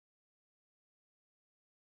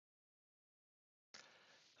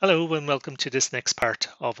Hello and welcome to this next part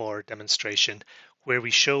of our demonstration where we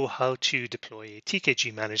show how to deploy a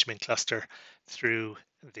TKG management cluster through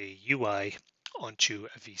the UI onto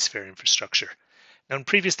a vSphere infrastructure. Now in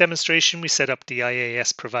previous demonstration we set up the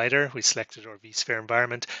IaaS provider, we selected our vSphere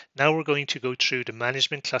environment. Now we're going to go through the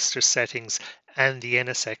management cluster settings and the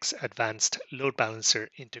NSX Advanced Load Balancer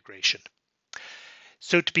integration.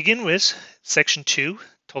 So to begin with, section 2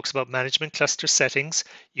 talks about management cluster settings.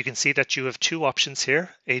 You can see that you have two options here,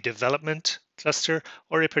 a development cluster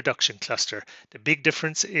or a production cluster. The big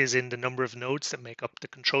difference is in the number of nodes that make up the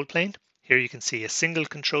control plane. Here you can see a single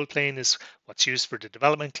control plane is what's used for the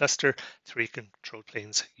development cluster, 3 control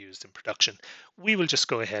planes used in production. We will just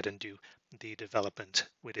go ahead and do the development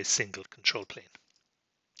with a single control plane.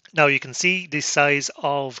 Now you can see the size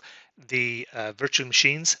of the virtual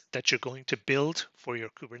machines that you're going to build for your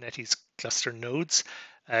Kubernetes cluster nodes,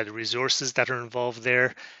 the resources that are involved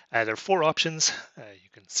there. There are 4 options. You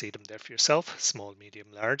can see them there for yourself: small, medium,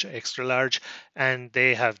 large, extra large, and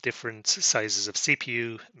they have different sizes of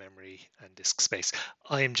CPU, memory, and disk space.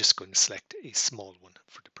 I'm just going to select a small one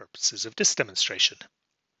for the purposes of this demonstration.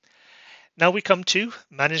 Now we come to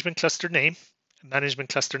management cluster name. Management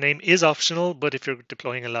cluster name is optional, but if you're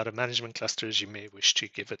deploying a lot of management clusters, you may wish to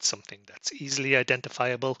give it something that's easily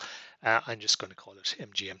identifiable. I'm just going to call it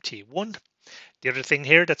MGMT1. The other thing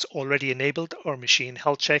here that's already enabled are machine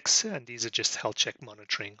health checks, and these are just health check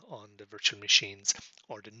monitoring on the virtual machines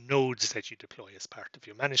or the nodes that you deploy as part of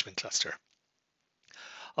your management cluster.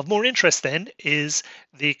 Of more interest then is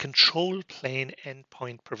the control plane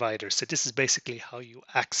endpoint provider. So this is basically how you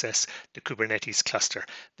access the Kubernetes cluster.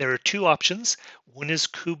 There are 2 options. One is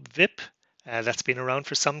kube-vip. That's been around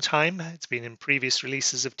for some time. It's been in previous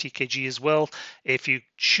releases of TKG as well. If you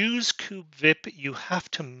choose kube-vip, you have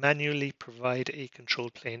to manually provide a control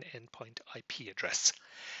plane endpoint IP address.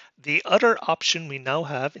 The other option we now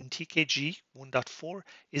have in TKG 1.4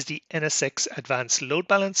 is the NSX Advanced Load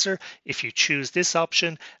Balancer. If you choose this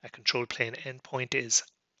option, a control plane endpoint is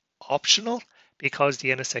optional because the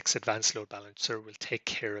NSX Advanced Load Balancer will take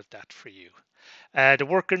care of that for you. The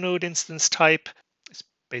worker node instance type is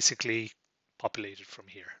basically populated from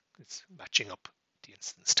here. It's matching up the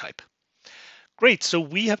instance type. Great, so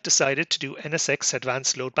we have decided to do NSX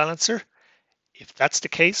Advanced Load Balancer. If that's the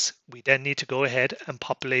case, we then need to go ahead and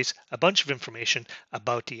populate a bunch of information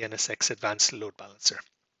about the NSX Advanced Load Balancer.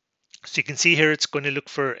 So you can see here it's going to look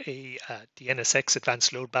for the NSX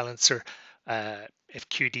Advanced Load Balancer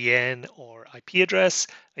FQDN or IP address,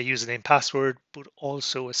 a username password, but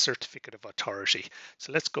also a certificate of authority.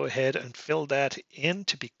 So let's go ahead and fill that in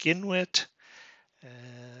to begin with.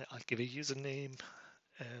 I'll give a username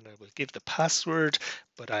and I will give the password,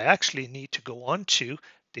 but I actually need to go on to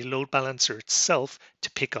the load balancer itself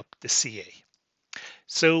to pick up the CA.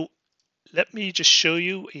 So let me just show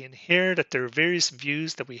you in here that there are various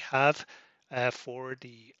views that we have for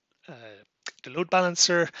the load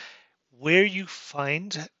balancer. Where you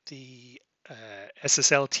find the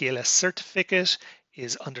SSL TLS certificate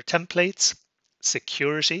is under templates,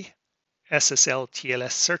 security, SSL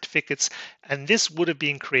TLS certificates, and this would have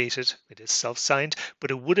been created, it is self-signed, but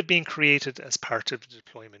it would have been created as part of the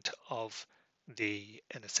deployment of the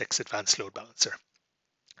NSX Advanced Load Balancer.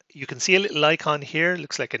 You can see a little icon here,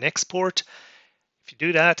 looks like an export. If you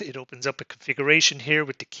do that, it opens up a configuration here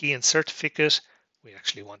with the key and certificate. We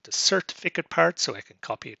actually want the certificate part, so I can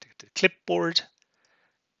copy it to the clipboard,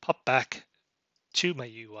 pop back to my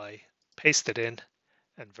UI, paste it in,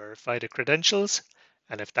 and verify the credentials.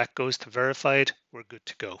 And if that goes to verified, we're good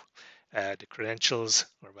to go. The credentials,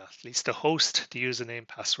 or well, at least the host, the username,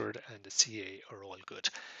 password, and the CA are all good.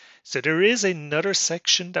 So there is another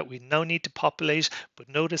section that we now need to populate, but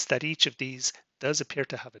notice that each of these does appear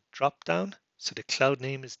to have a drop down. So the cloud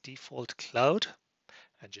name is default cloud.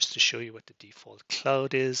 And just to show you what the default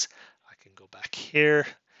cloud is, I can go back here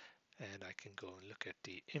and I can go and look at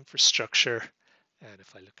the infrastructure. And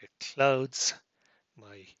if I look at clouds,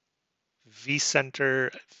 my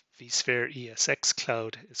vCenter vSphere ESX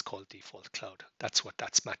cloud is called default cloud. That's what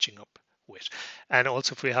that's matching up with. And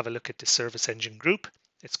also if we have a look at the service engine group,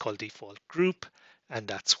 it's called default group, and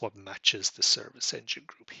that's what matches the service engine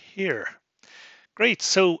group here. Great,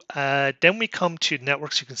 so then we come to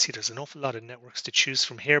networks. You can see there's an awful lot of networks to choose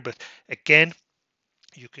from here, but again,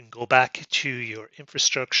 you can go back to your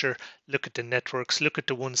infrastructure, look at the networks, look at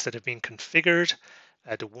the ones that have been configured.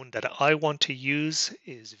 The one that I want to use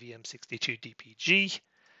is VM62DPG.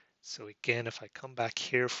 So again, if I come back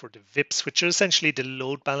here for the VIPs, which are essentially the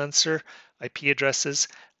load balancer IP addresses,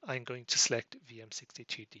 I'm going to select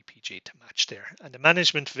VM62DPG to match there. And the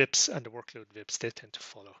management VIPs and the workload VIPs, they tend to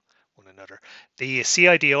follow one another. The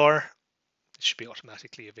CIDR This should be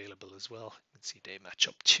automatically available as well. You can see day match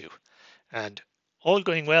up 2. And all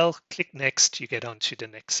going well, click next, you get onto the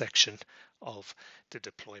next section of the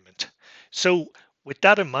deployment. So with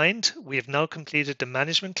that in mind, we have now completed the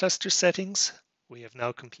management cluster settings. We have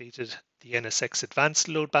now completed the NSX Advanced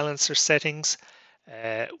Load Balancer settings.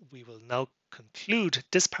 We will now conclude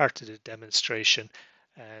this part of the demonstration,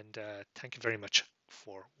 and thank you very much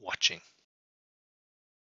for watching.